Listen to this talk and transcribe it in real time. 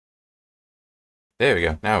There we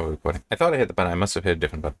go. Now we're recording. I thought I hit the button. I must have hit a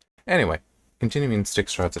different button. Anyway, continuing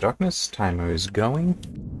Styx, Shards of Darkness. Timer is going.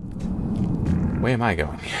 Where am I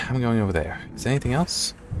going? I'm going over there. Is there anything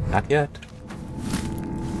else? Not yet.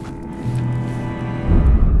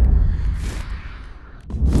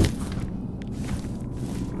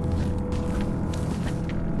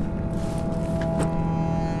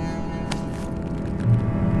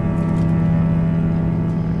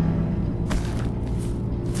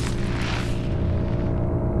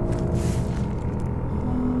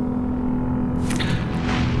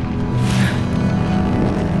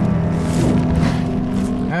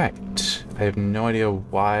 I have no idea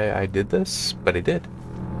why I did this, but I did.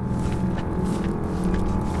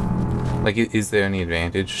 Like, is there any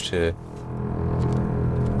advantage to...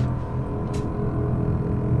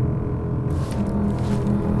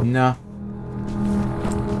 No.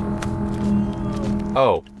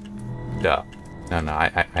 Oh. Duh. No, I know.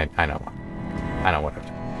 I know what I've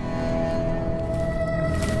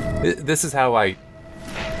done. This is how I...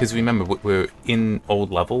 Because remember, we're in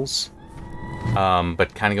old levels.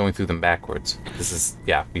 But kind of going through them backwards. This is,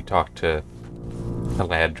 yeah, we talked to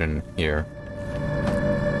Ladrin here.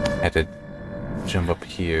 Had to jump up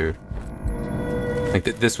here. Like,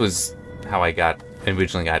 this was how I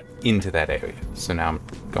originally got into that area. So now I'm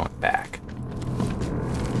going back.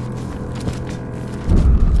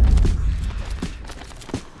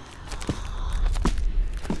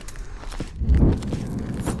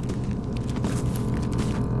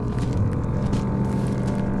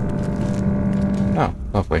 Oh,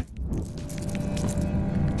 lovely.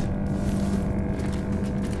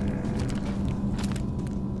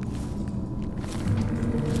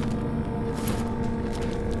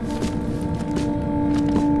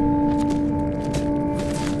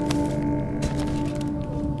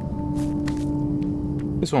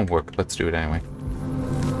 This won't work. Let's do it anyway.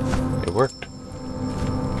 It worked.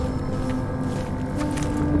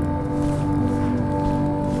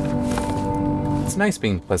 It's nice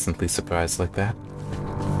being pleasantly surprised like that.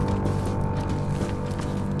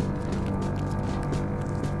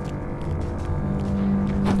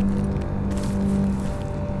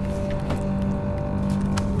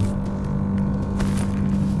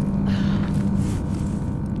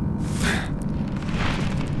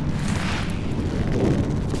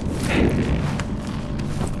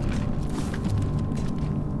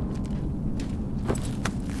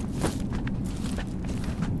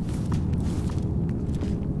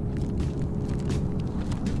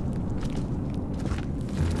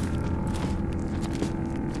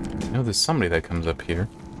 I know there's somebody that comes up here.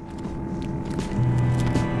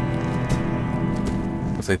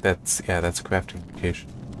 Looks like that's, yeah, that's a crafting location.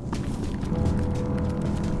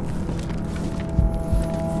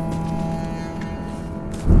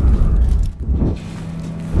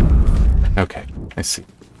 Okay, I see.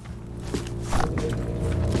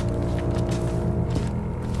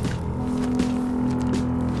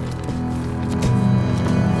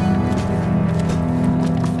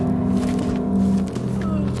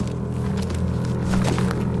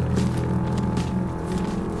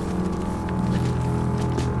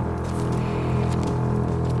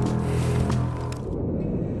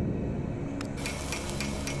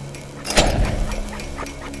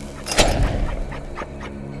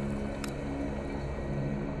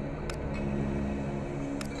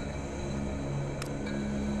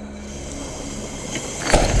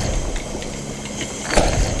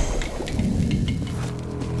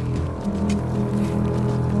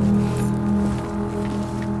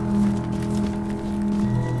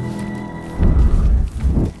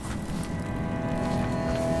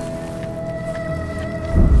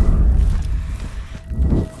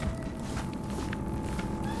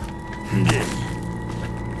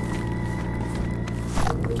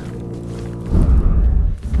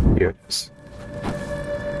 Here it is.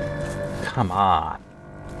 Come on.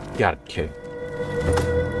 You gotta be kidding.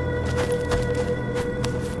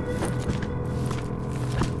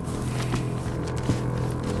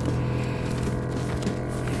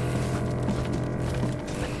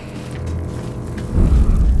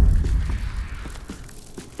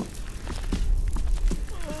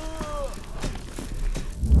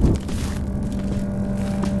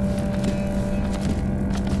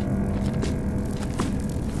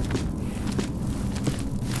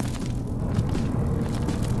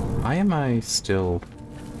 Why am I still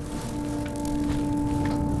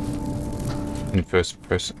in first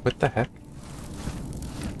person? What the heck?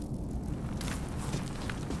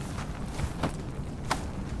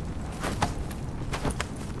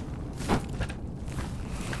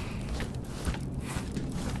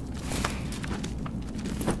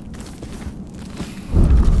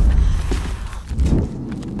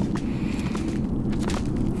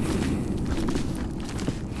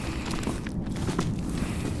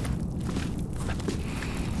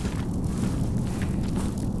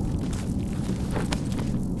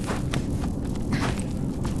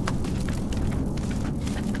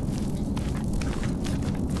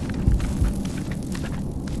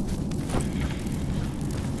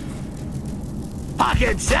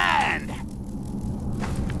 Crooked sand!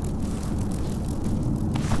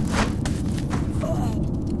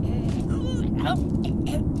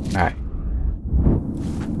 Alright.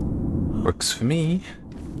 Works for me.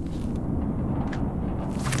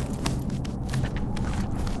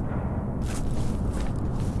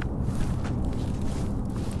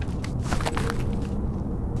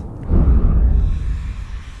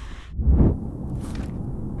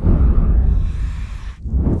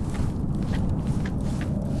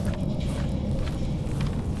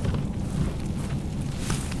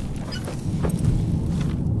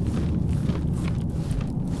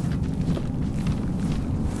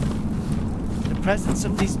 The presence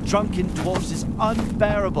of these drunken dwarves is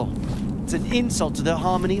unbearable. It's an insult to the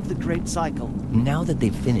harmony of the Great Cycle. Now that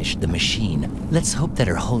they've finished the machine, let's hope that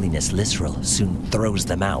Her Holiness Lisrel soon throws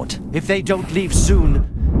them out. If they don't leave soon,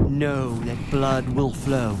 know that blood will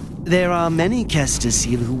flow. There are many Kestis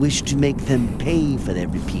who wish to make them pay for their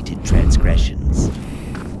repeated transgressions.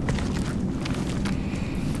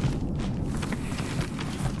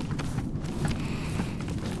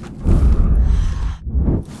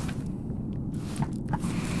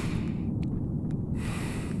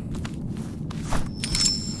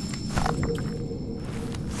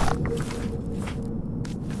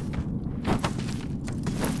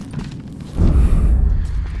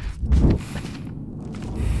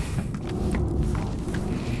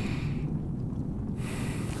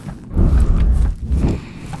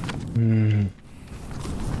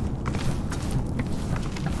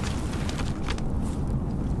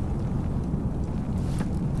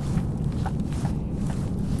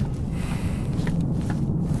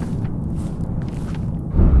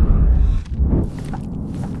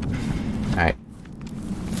 Alright.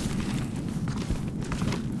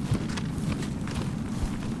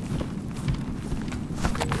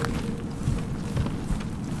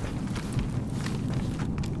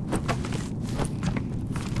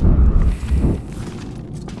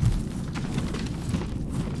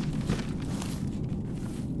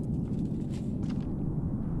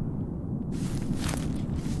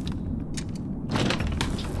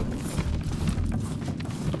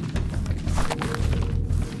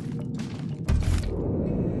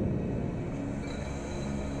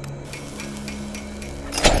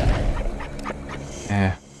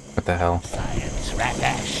 What the hell? Science,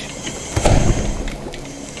 Rakash.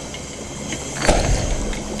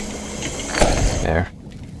 There.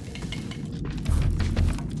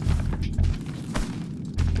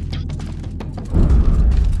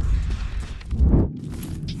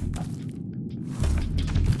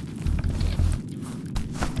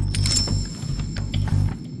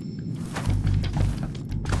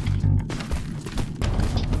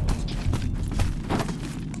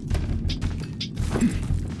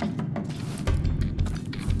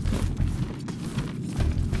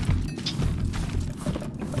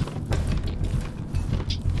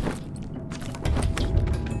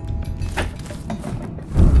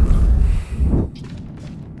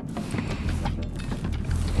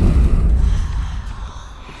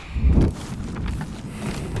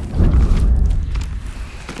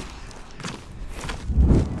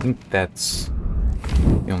 I think that's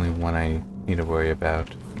the only one I need to worry about.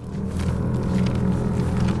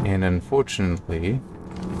 And unfortunately,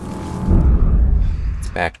 it's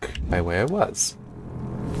back by where I was.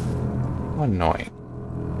 How annoying.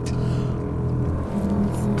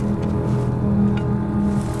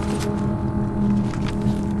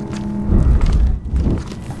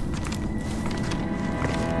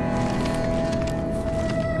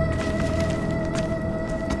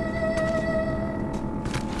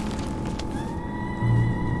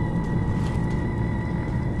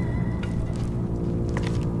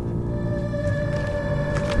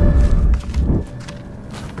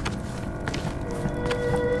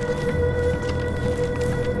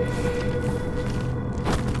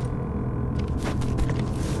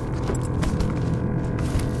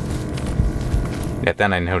 Yeah,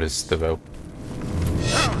 then I noticed the rope.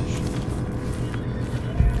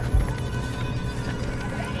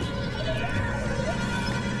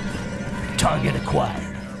 Target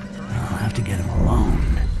acquired. I'll have to get him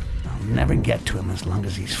alone. I'll never get to him as long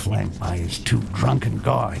as he's flanked by his two drunken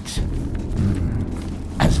guards.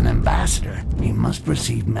 As an ambassador, he must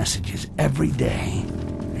receive messages every day.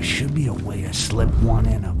 There should be a way to slip one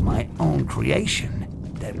in of my own creation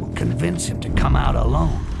that will convince him to come out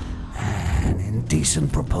alone. An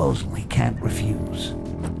indecent proposal he can't refuse.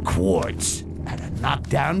 Quartz at a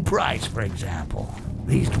knockdown price, for example.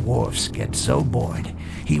 These dwarfs get so bored,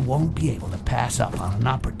 he won't be able to pass up on an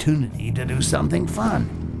opportunity to do something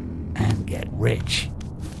fun and get rich.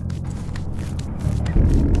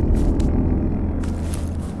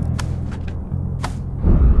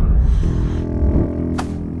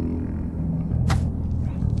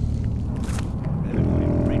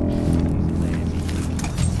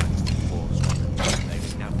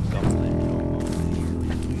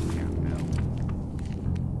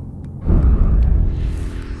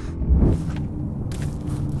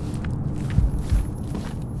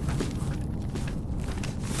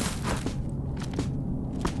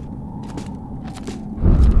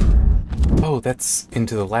 that's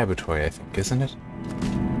into the laboratory, I think, isn't it?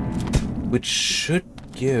 Which should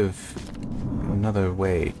give another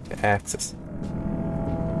way to access.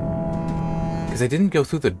 Because I didn't go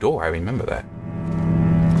through the door, I remember that.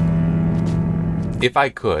 If I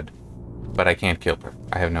could, but I can't kill her.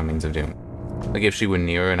 I have no means of doing it. Like if she were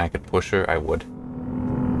nearer and I could push her, I would.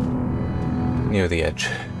 Near the edge.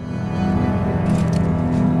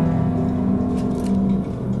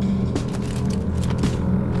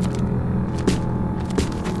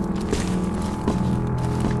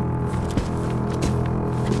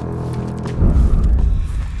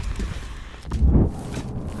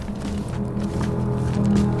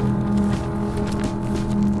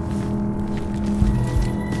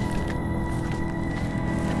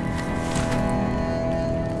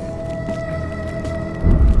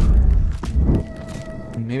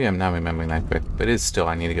 Maybe I'm not remembering that quick, but it is still,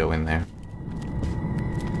 I need to go in there.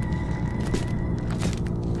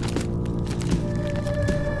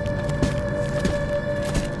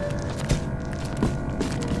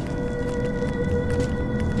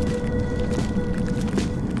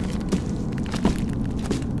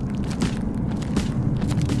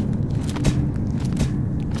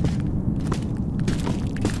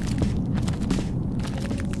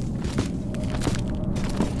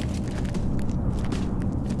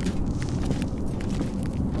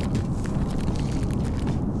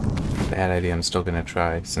 Bad idea, I'm still gonna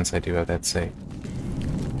try, since I do have that save.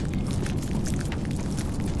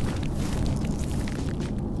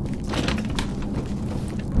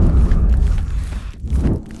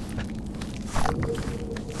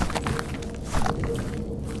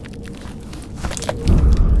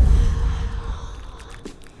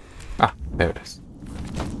 Ah, there it is.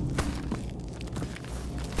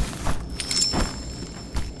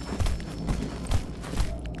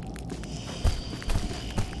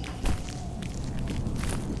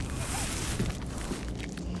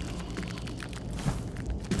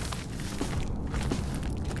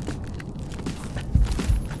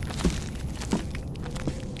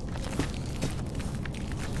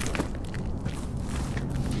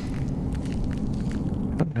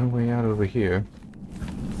 No way out over here.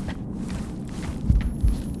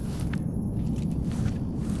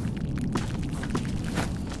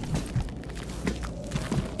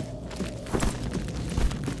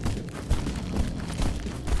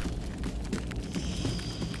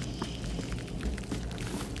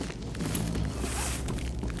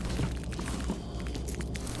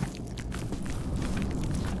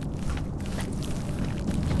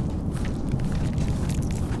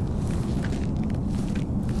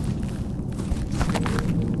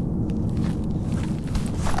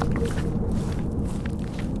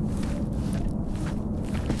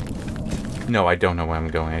 No, I don't know where I'm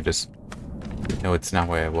going. I just know it's not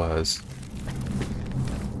where I was.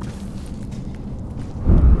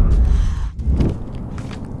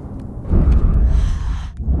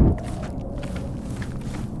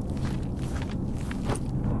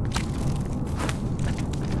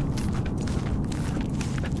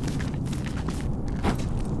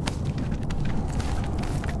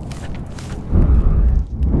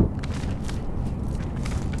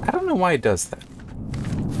 I don't know why it does that.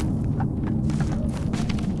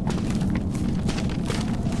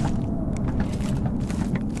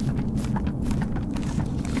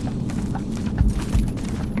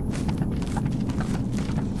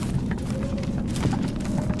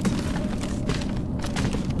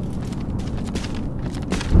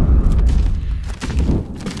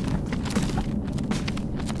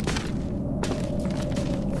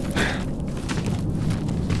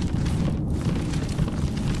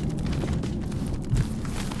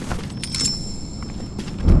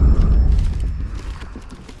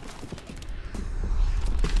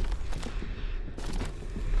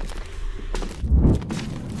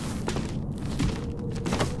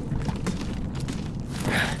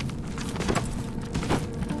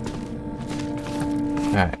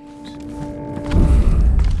 Alright.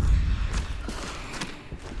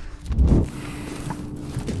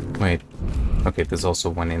 Wait. Okay, there's also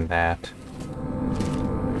one in that.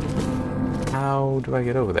 How do I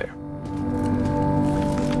get over there?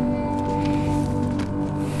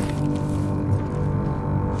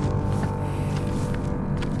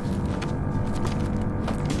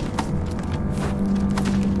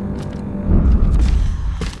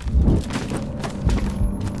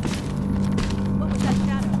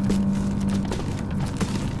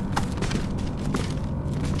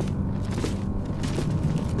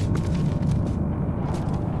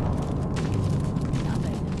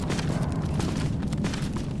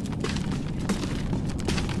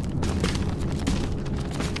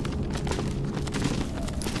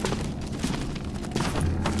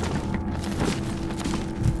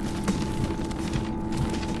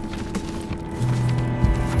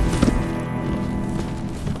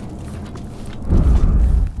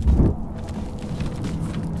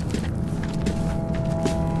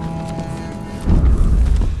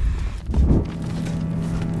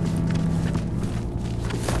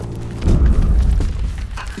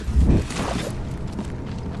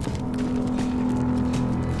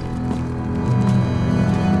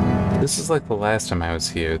 this is like the last time I was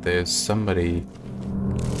here. There's somebody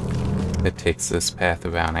that takes this path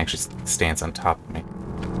around, actually stands on top of me.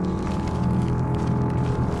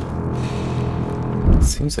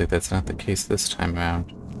 Seems like that's not the case this time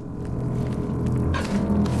around.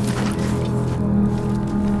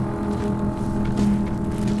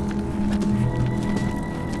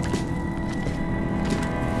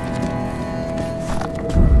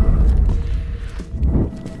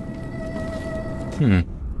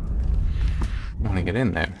 I want to get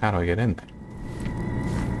in there. How do I get in there?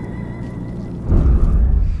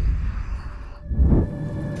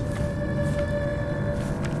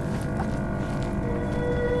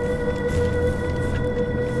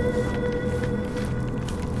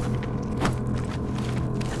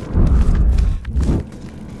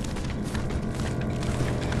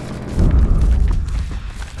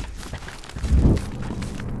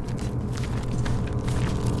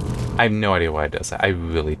 I have no idea why it does that. I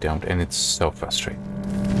really don't, and it's so frustrating.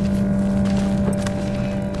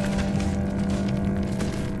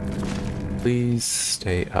 Please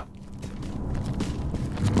stay up.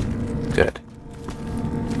 Good.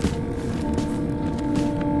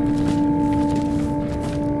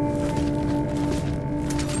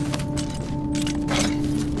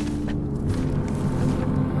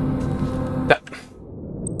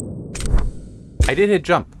 I did hit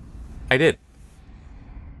jump. I did.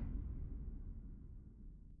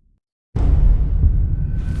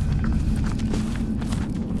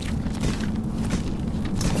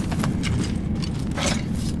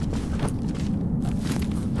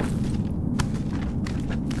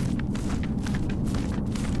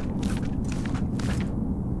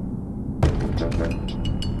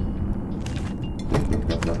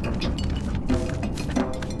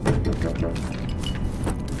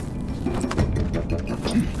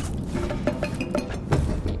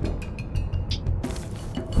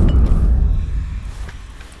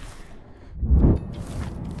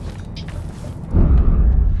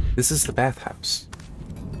 This is the bathhouse.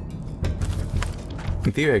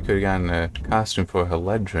 In theory, I could have gotten a costume for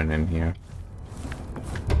Haledrin in here.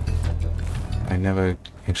 I never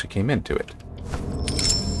actually came into it.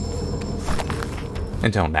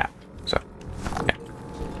 Until now, so, yeah.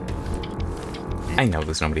 I know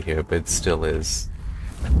there's nobody here, but it still is.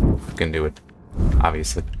 I can do it,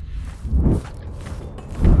 obviously.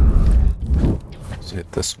 Let's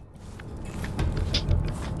hit this one.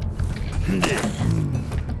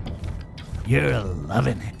 You're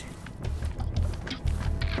loving it.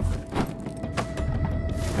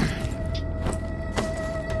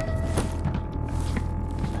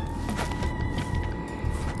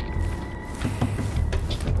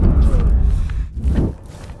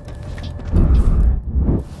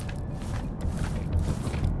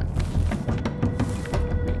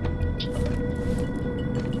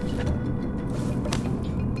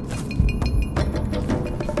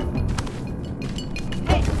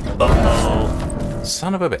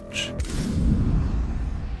 Son of a bitch.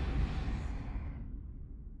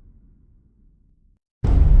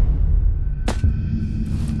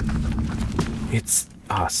 It's...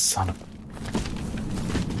 ah, son of a...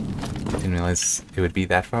 Didn't realize it would be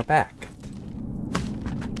that far back.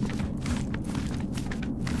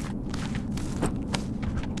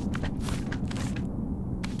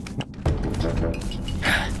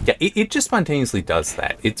 Yeah, it just spontaneously does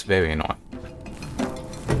that. It's very annoying.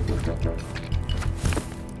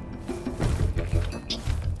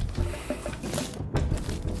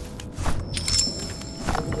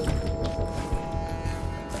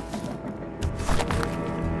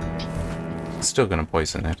 Still gonna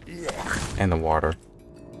poison it. And the water.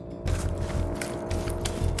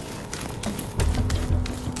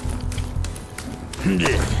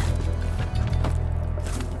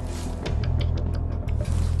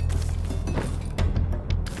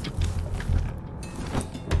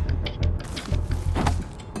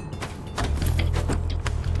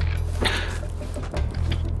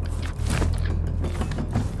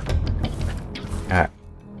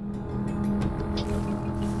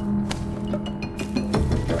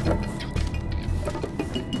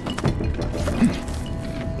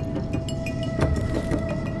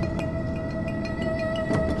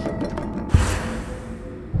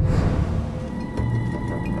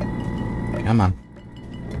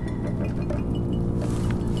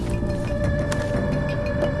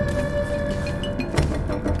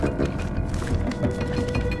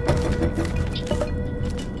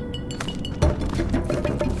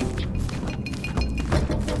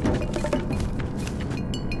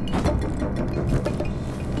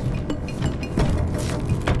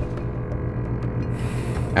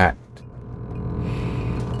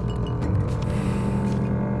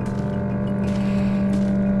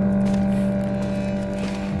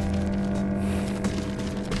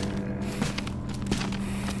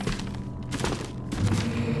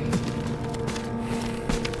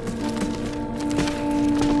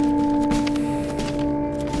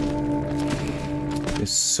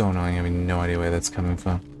 so annoying. I have no idea where that's coming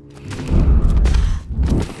from.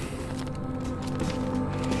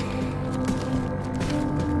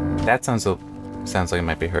 That sounds like it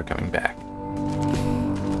might be her coming back.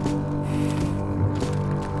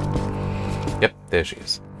 Yep, there she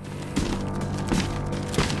is.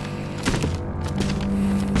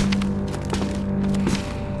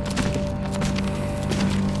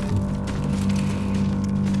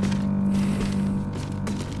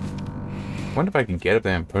 Wonder if I can get up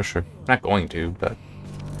there and push her. I'm not going to, but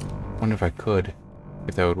wonder if I could.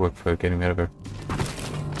 If that would work for getting rid of her.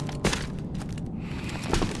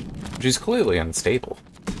 She's clearly unstable.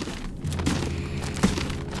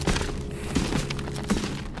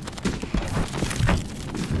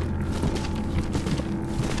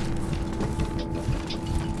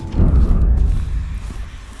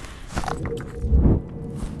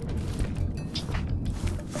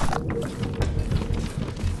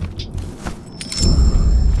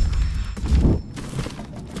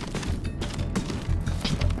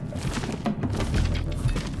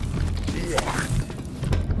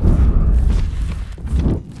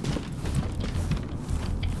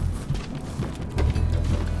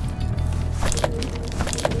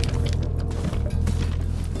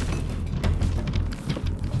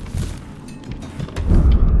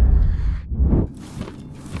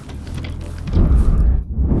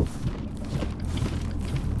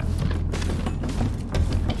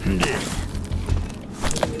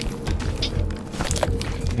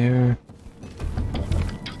 There.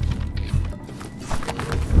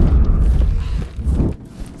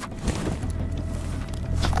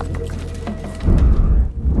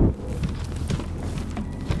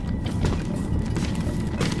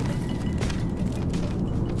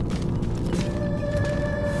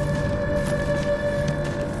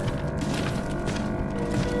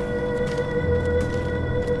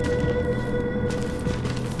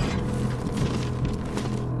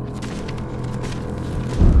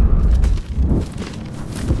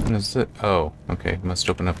 What is it? Oh, okay. Must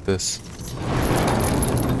open up this.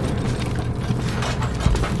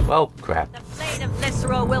 Well, crap. The blade of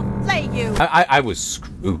Lysra will flay you! I was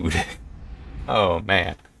screwed. Oh,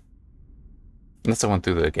 man. Unless I went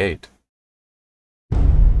through the gate.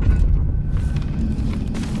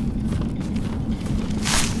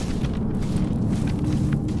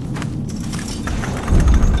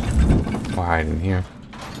 Or hide in here.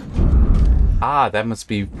 Ah, that must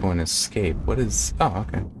be for an escape. What is... Oh,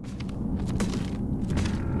 okay.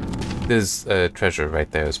 There's a treasure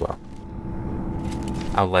right there as well.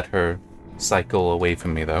 I'll let her cycle away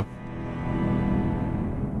from me, though.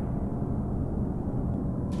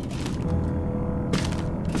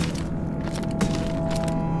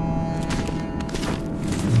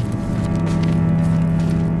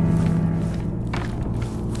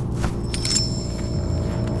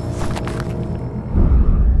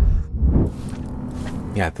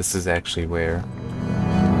 Yeah, this is actually where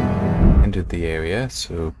I entered the area,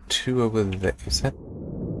 so 2 over there. Is that?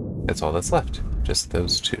 That's all that's left. Just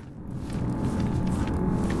those 2.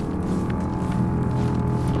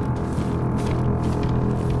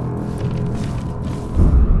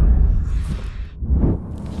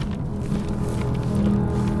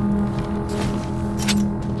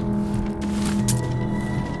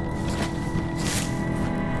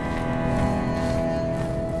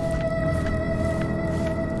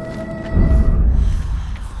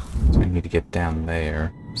 Get down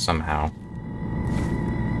there somehow.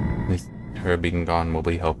 At least her being gone will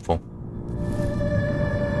be helpful.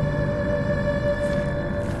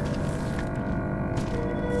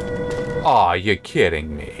 Aw, you're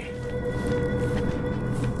kidding me.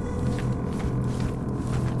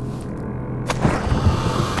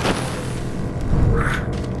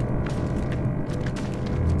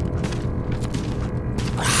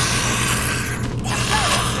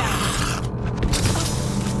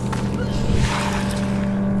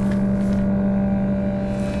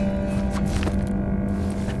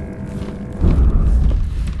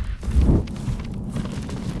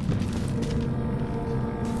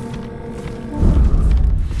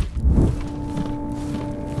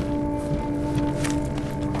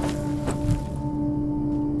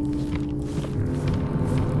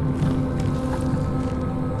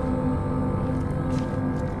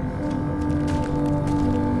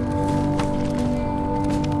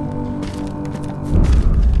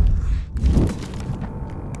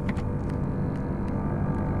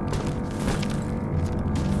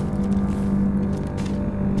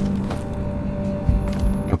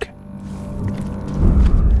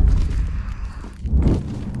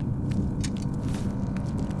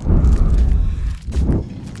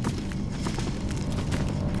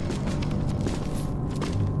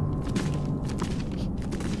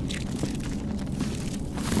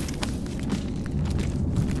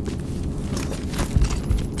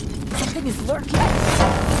 Something is lurking.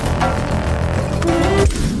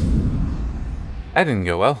 That didn't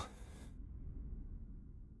go well.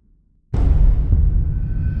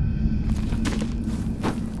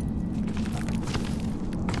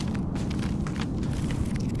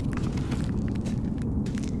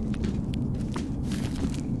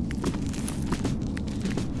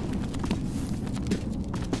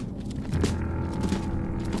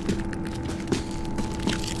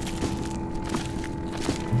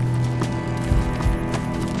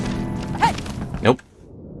 Nope.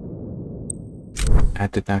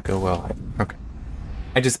 That did not go well. Okay.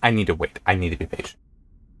 I need to wait. I need to be patient.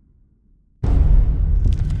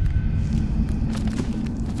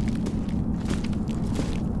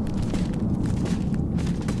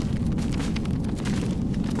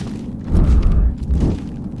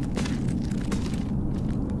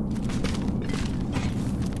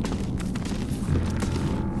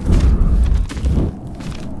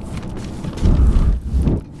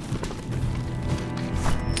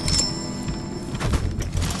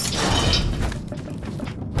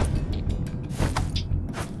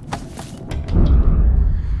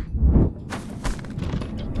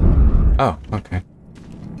 Oh, okay.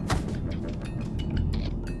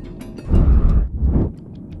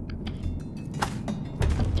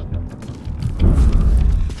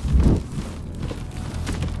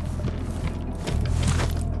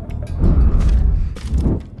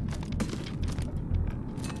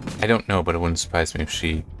 I don't know, but it wouldn't surprise me if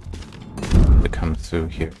she would come through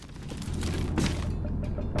here.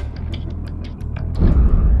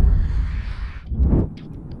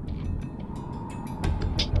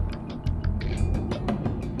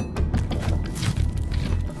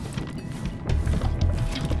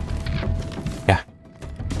 Yeah.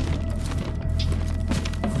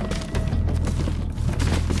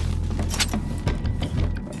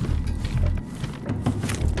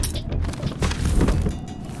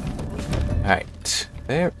 Alright,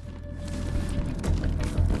 there.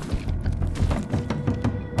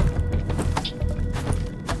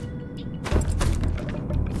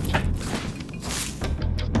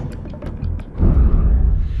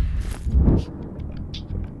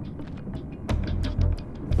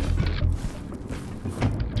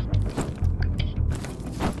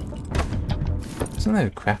 Isn't that a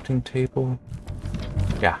crafting table?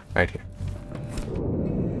 Yeah, right here.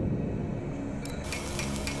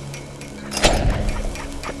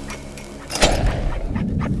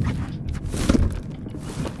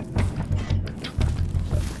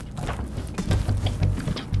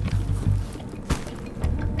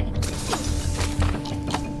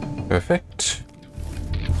 Perfect.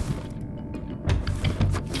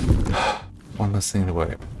 One less thing to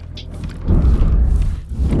worry about.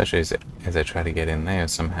 Especially as I try to get in there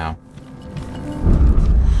somehow.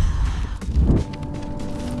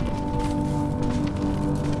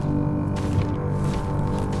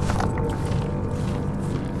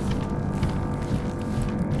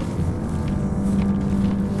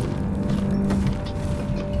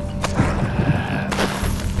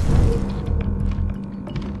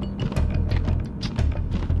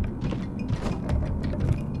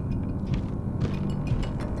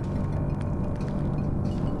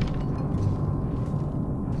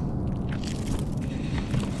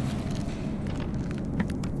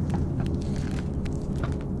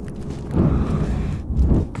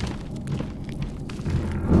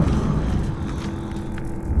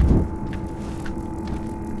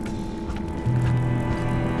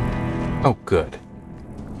 Oh, good.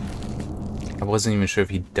 I wasn't even sure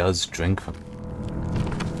if he does drink from it.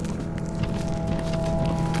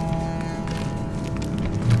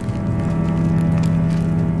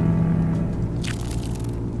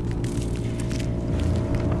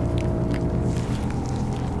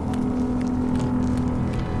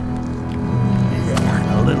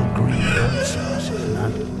 A little green herb sauce, is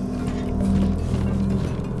not.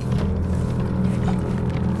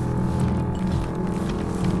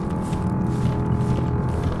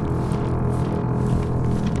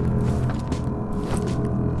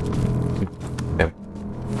 There.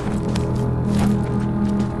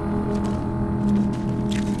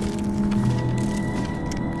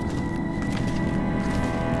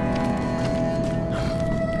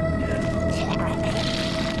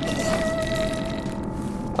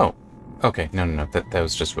 Oh, okay. No, that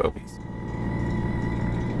was just Robies.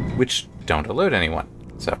 Which don't alert anyone,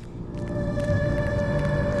 so.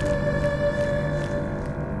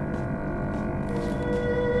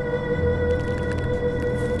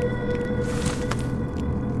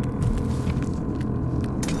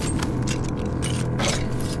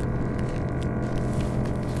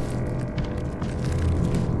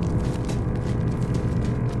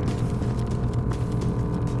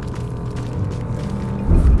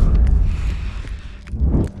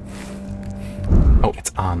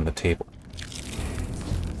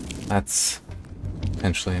 That's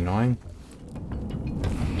potentially annoying.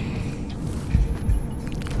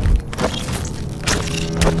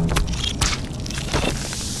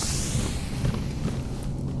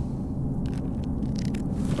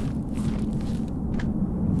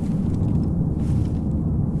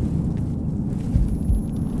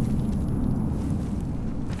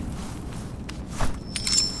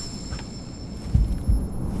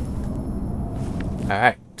 All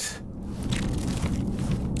right.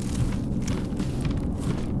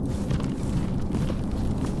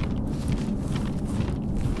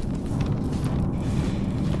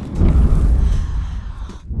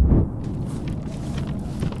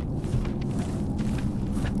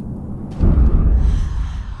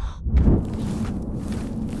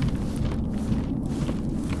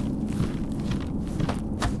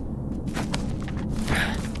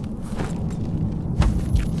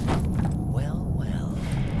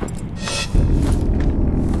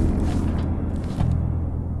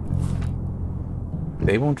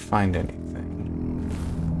 They won't find anything.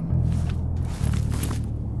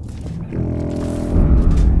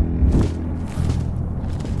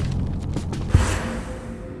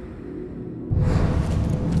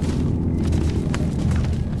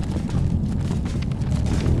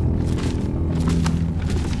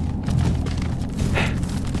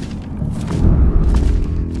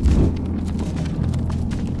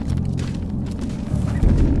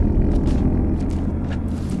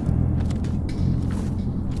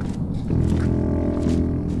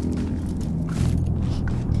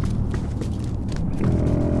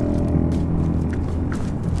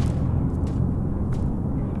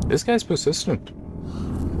 This guy's persistent.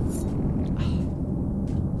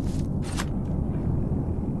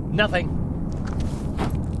 Nothing.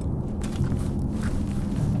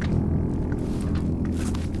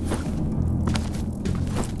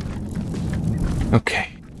 Okay.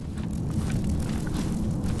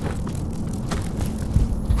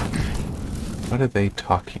 What are they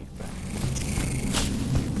talking about?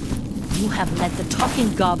 You have let the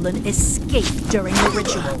talking goblin escape during the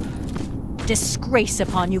ritual. Disgrace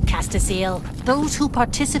upon you, Castaseal. Those who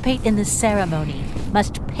participate in the ceremony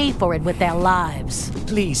must pay for it with their lives.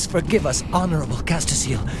 Please forgive us, Honorable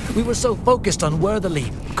Castaseal. We were so focused on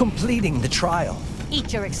worthily completing the trial.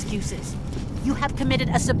 Eat your excuses. You have committed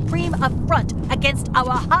a supreme affront against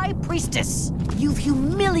our High Priestess. You've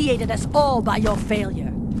humiliated us all by your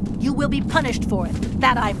failure. You will be punished for it,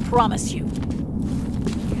 that I promise you.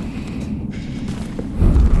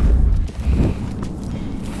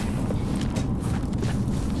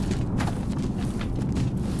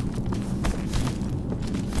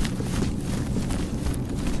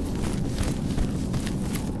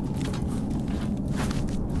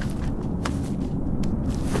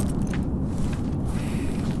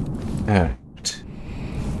 Alright.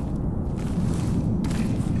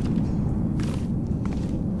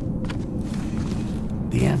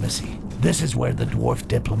 The embassy. This is where the dwarf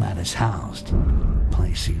diplomat is housed.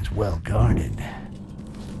 Place seems well guarded.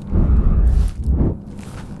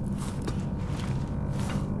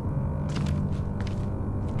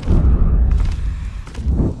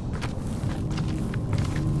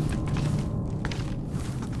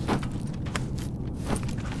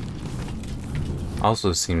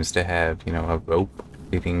 Also seems to have, you know, a rope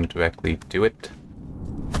leading directly to it.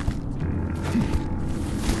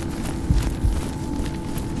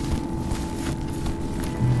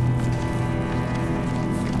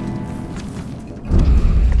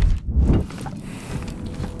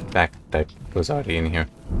 In fact, that was already in here.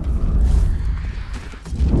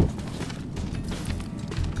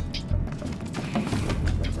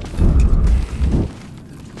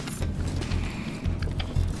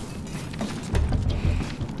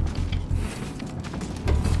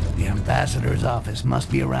 The ambassador's office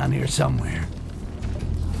must be around here somewhere.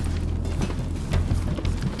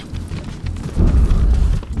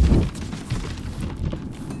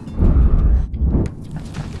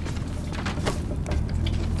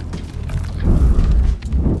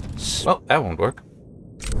 Well, that won't work.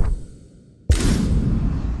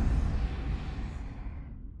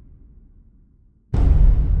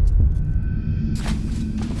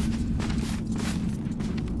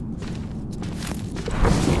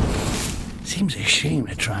 Seems a shame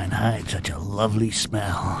to try and hide such a lovely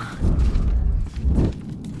smell.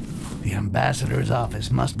 The ambassador's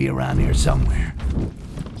office must be around here somewhere.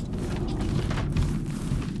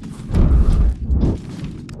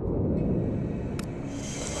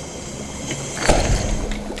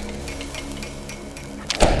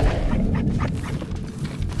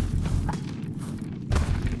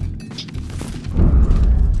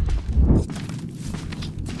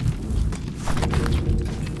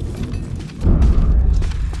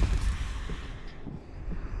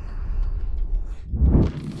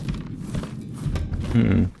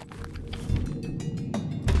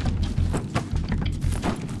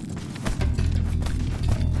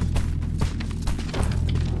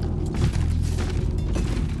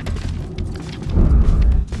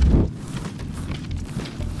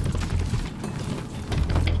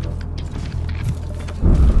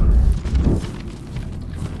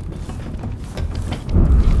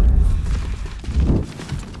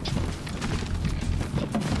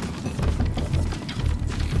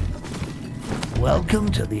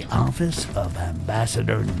 Welcome to the office of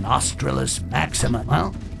Ambassador Nostralis Maxima.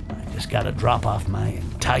 Well, I just gotta drop off my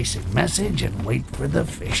enticing message and wait for the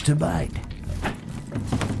fish to bite.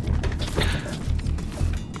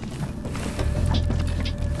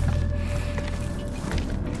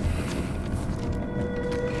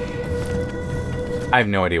 I have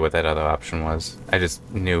no idea what that other option was. I just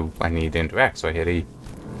knew I needed to interact, so I hit E.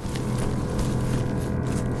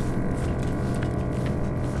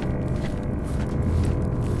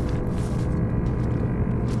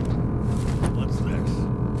 What's this?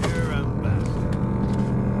 Dear Ambassador,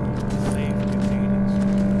 safe convenience,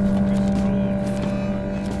 control,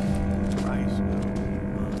 price.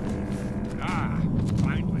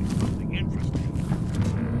 Finally, something interesting.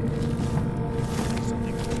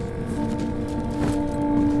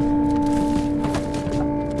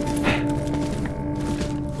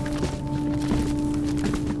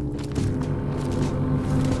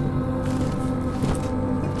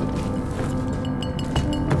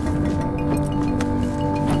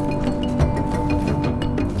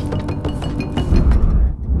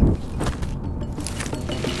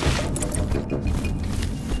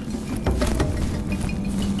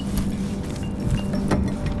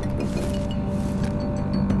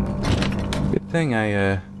 Good thing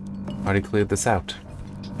I already cleared this out.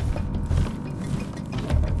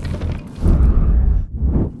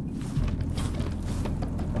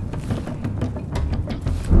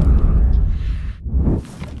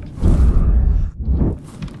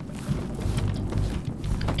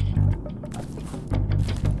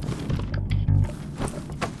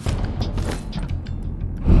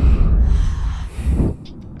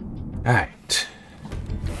 Alright.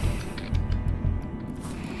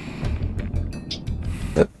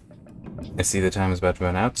 But I see the time is about to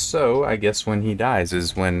run out, so I guess when he dies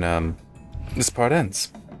is when this part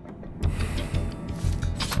ends.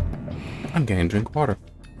 I'm getting a drink of water.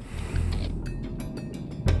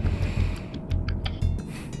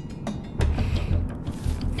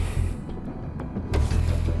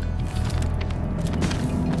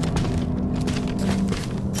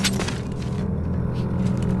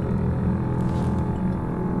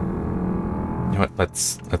 You know what?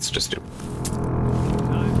 Let's just do it.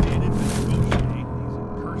 Time needed to negotiate these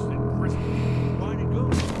accursed crystals. Why to go?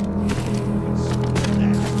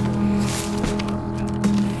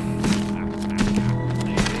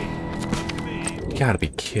 You gotta be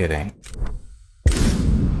kidding.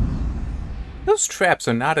 Those traps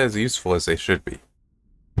are not as useful as they should be.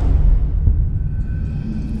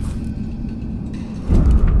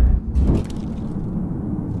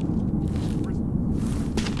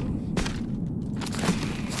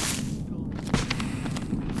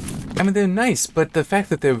 I mean, they're nice, but the fact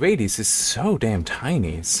that their radius is so damn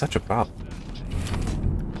tiny is such a problem.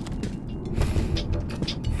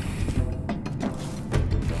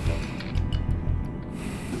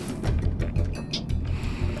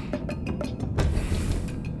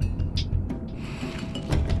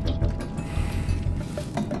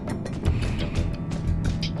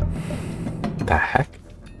 The heck?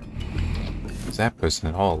 Was that person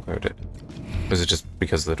at all alerted? Or was it just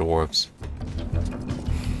because of the dwarves?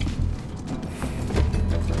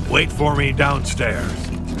 Wait for me downstairs.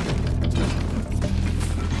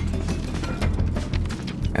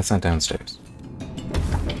 That's not downstairs.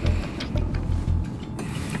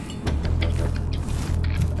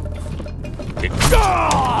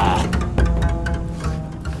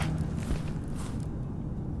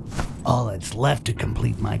 All that's left to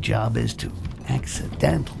complete my job is to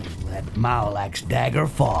accidentally let Maulak's dagger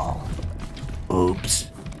fall. Oops.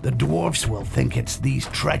 The dwarfs will think it's these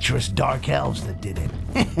treacherous dark elves that did it.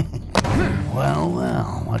 Well,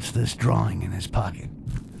 what's this drawing in his pocket?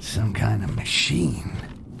 Some kind of machine.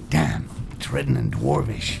 Damn, it's written in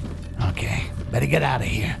Dwarvish. Okay, better get out of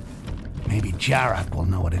here. Maybe Jarrett will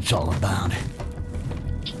know what it's all about.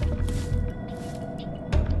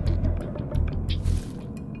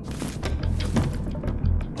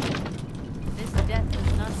 This death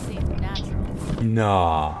does not seem natural.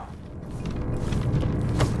 No.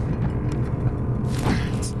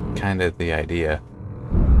 It's kind of the idea.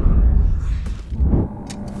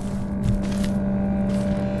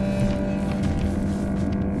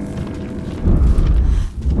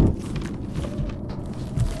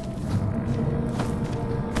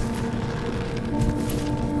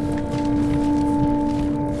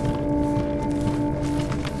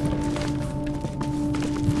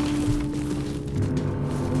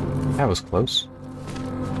 That was close.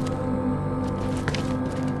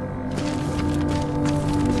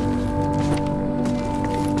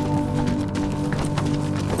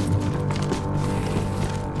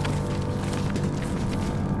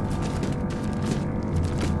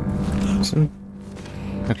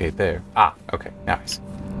 Okay, there. Ah, okay, nice.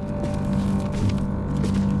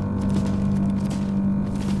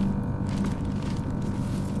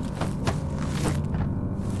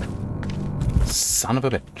 Son of a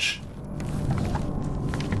bitch.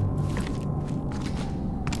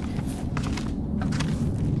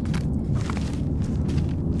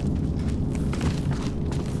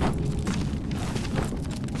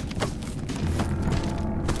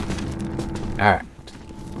 Alright.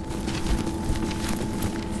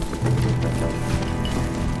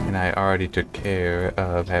 And I already took care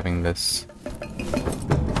of having this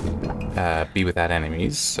be without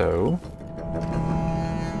enemies, so...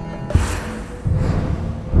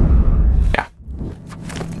 yeah.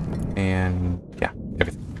 And yeah,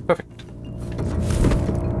 everything. Perfect.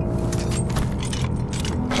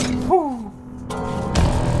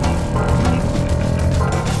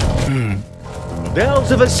 The elves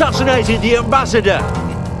have assassinated the ambassador!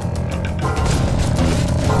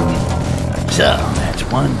 So, that's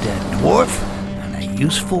one dead dwarf and a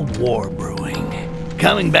useful war brewing.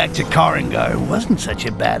 Coming back to Karangar wasn't such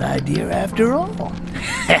a bad idea after all.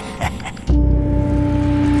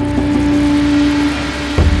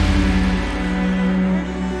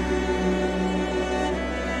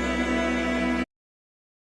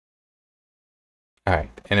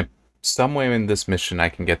 Alright, and if somewhere in this mission I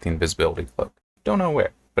can get the invisibility cloak. Don't know where,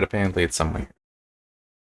 but apparently it's somewhere.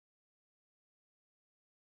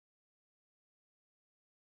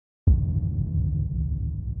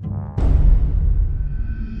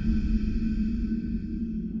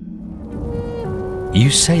 You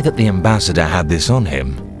say that the ambassador had this on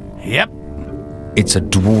him? Yep. It's a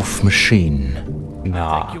dwarf machine.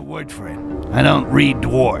 Nah. Take your word for it. I don't read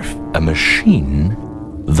dwarf. A machine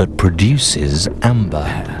that produces amber.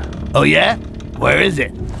 Oh yeah? Where is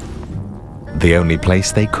it? The only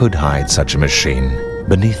place they could hide such a machine.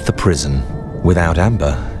 Beneath the prison. Without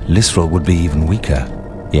amber, Lisrel would be even weaker.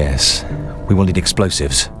 Yes, we will need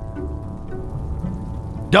explosives.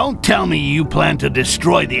 Don't tell me you plan to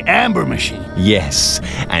destroy the Amber Machine. Yes,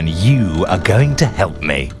 and you are going to help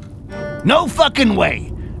me. No fucking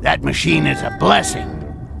way. That machine is a blessing.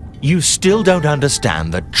 You still don't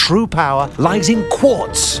understand that true power lies in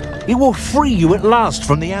quartz. It will free you at last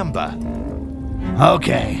from the amber.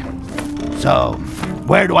 Okay. So,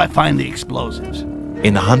 where do I find the explosives?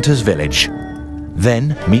 In the hunter's village.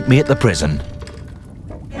 Then meet me at the prison.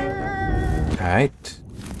 Alright.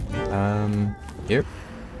 Here.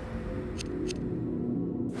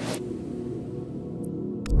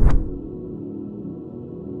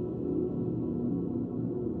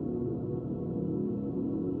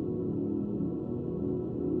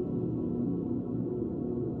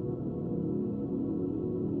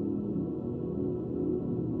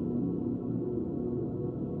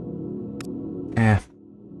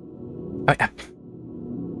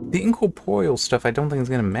 The incorporeal stuff I don't think is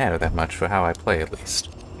going to matter that much for how I play, at least.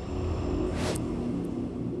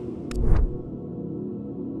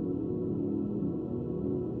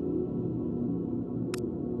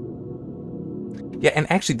 Yeah,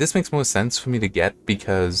 and actually this makes more sense for me to get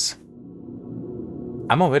because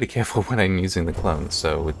I'm already careful when I'm using the clones,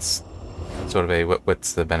 so it's sort of a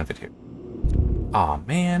what's the benefit here? Aw,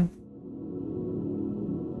 man.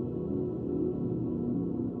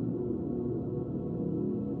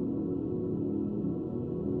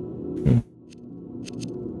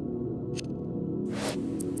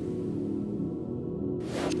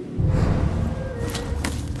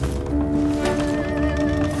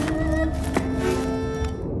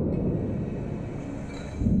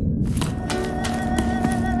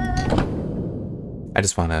 I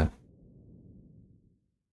just want to...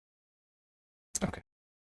 okay.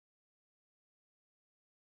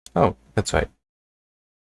 Oh, that's right.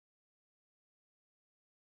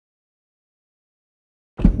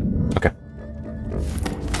 Okay.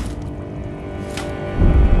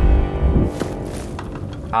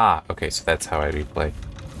 Ah, okay, so that's how I replay.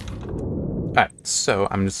 Alright, so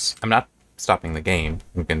I'm not stopping the game.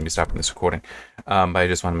 I'm going to be stopping this recording. But I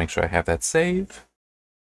just want to make sure I have that save.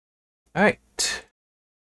 Alright.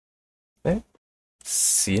 Okay.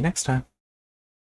 See you next time.